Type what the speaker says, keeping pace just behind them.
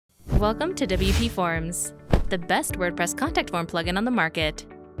Welcome to WPForms, the best WordPress contact form plugin on the market.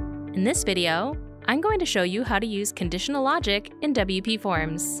 In this video, I'm going to show you how to use conditional logic in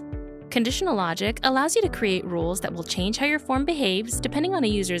WPForms. Conditional logic allows you to create rules that will change how your form behaves depending on a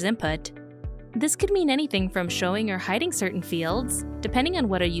user's input. This could mean anything from showing or hiding certain fields, depending on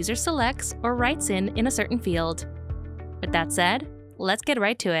what a user selects or writes in a certain field. With that said, let's get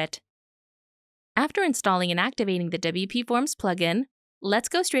right to it. After installing and activating the WPForms plugin, let's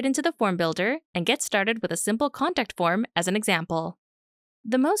go straight into the form builder and get started with a simple contact form as an example.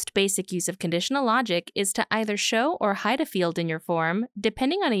 The most basic use of conditional logic is to either show or hide a field in your form,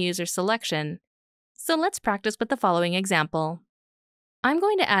 depending on a user's selection. So let's practice with the following example. I'm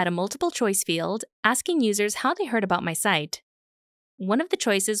going to add a multiple choice field asking users how they heard about my site. One of the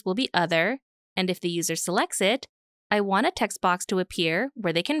choices will be Other, and if the user selects it, I want a text box to appear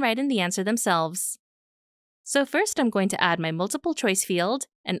where they can write in the answer themselves. So first I'm going to add my multiple choice field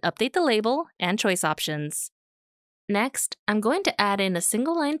and update the label and choice options. Next, I'm going to add in a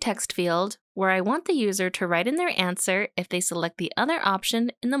single line text field where I want the user to write in their answer if they select the other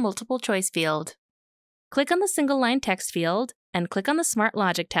option in the multiple choice field. Click on the single line text field and click on the Smart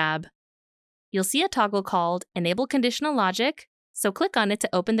Logic tab. You'll see a toggle called Enable Conditional Logic, so click on it to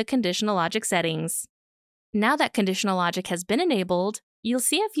open the conditional logic settings. Now that conditional logic has been enabled, you'll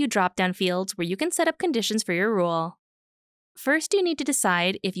see a few drop-down fields where you can set up conditions for your rule. First, you need to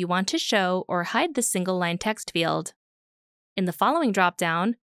decide if you want to show or hide the single-line text field. In the following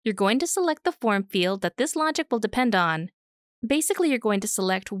drop-down, you're going to select the form field that this logic will depend on. Basically, you're going to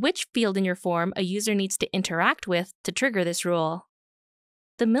select which field in your form a user needs to interact with to trigger this rule.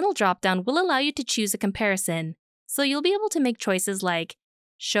 The middle drop-down will allow you to choose a comparison, so you'll be able to make choices like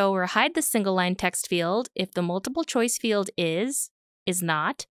show or hide the single-line text field if the multiple choice field is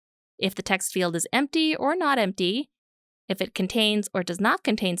not, if the text field is empty or not empty, if it contains or does not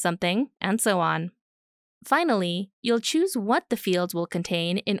contain something, and so on. Finally, you'll choose what the fields will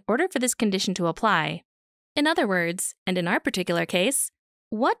contain in order for this condition to apply. In other words, and in our particular case,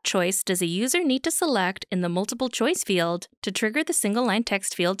 what choice does a user need to select in the multiple choice field to trigger the single line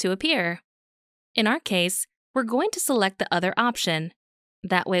text field to appear? In our case, we're going to select the Other option.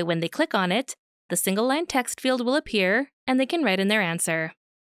 That way, when they click on it, the single line text field will appear and they can write in their answer.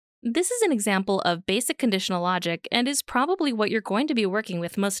 This is an example of basic conditional logic and is probably what you're going to be working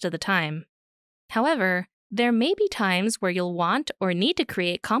with most of the time. However, there may be times where you'll want or need to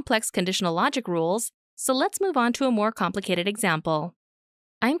create complex conditional logic rules, so let's move on to a more complicated example.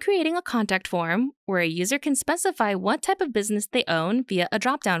 I'm creating a contact form where a user can specify what type of business they own via a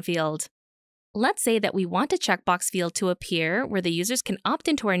drop-down field. Let's say that we want a checkbox field to appear where the users can opt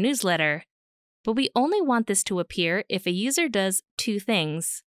into our newsletter. But we only want this to appear if a user does two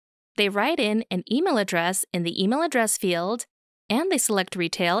things. They write in an email address in the email address field, and they select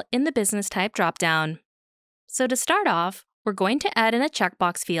retail in the business type dropdown. So to start off, we're going to add in a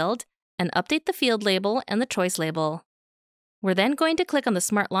checkbox field and update the field label and the choice label. We're then going to click on the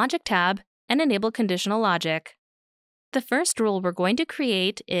Smart Logic tab and enable conditional logic. The first rule we're going to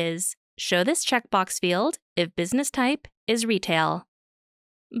create is show this checkbox field if business type is retail.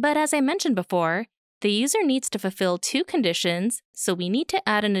 But as I mentioned before, the user needs to fulfill two conditions, so we need to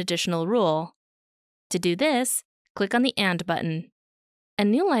add an additional rule. To do this, click on the AND button. A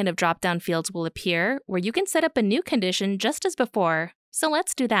new line of drop-down fields will appear where you can set up a new condition just as before, so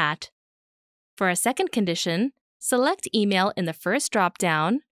let's do that. For a second condition, select email in the first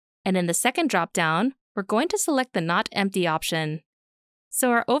drop-down, and in the second drop-down, we're going to select the Not Empty option.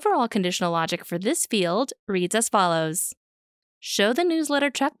 So our overall conditional logic for this field reads as follows. Show the newsletter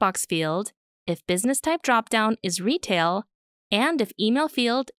checkbox field if business type dropdown is retail and if email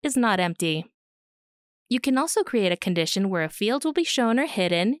field is not empty. You can also create a condition where a field will be shown or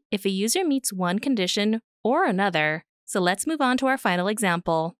hidden if a user meets one condition or another, so let's move on to our final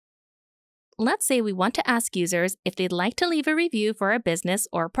example. Let's say we want to ask users if they'd like to leave a review for our business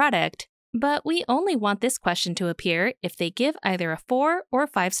or product, but we only want this question to appear if they give either a 4 or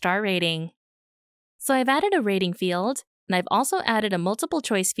 5-star rating. So I've added a rating field, and I've also added a multiple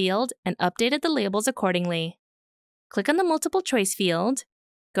choice field and updated the labels accordingly. Click on the multiple choice field,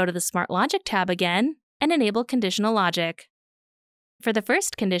 go to the Smart Logic tab again, and enable conditional logic. For the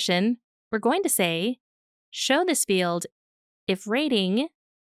first condition, we're going to say, show this field if rating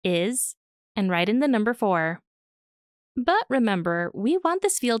is, and write in the number 4. But remember, we want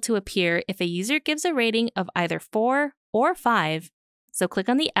this field to appear if a user gives a rating of either 4 or 5, so click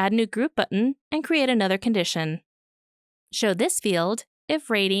on the Add New Group button and create another condition. Show this field if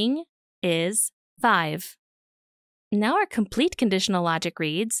rating is 5. Now our complete conditional logic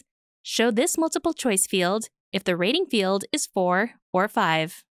reads, show this multiple choice field if the rating field is 4 or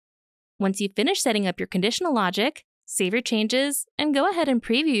 5. Once you've finished setting up your conditional logic, save your changes and go ahead and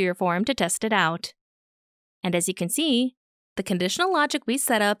preview your form to test it out. And as you can see, the conditional logic we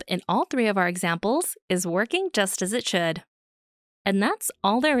set up in all 3 of our examples is working just as it should. And that's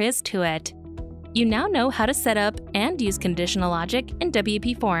all there is to it. You now know how to set up and use conditional logic in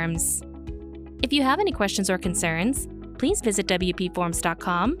WPForms. If you have any questions or concerns, please visit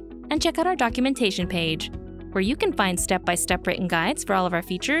WPForms.com and check out our documentation page, where you can find step-by-step written guides for all of our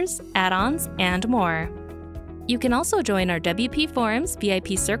features, add-ons, and more. You can also join our WPForms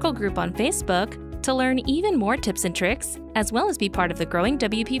VIP Circle group on Facebook to learn even more tips and tricks, as well as be part of the growing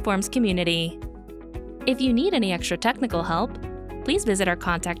WPForms community. If you need any extra technical help, please visit our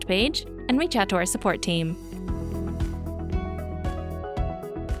contact page and reach out to our support team.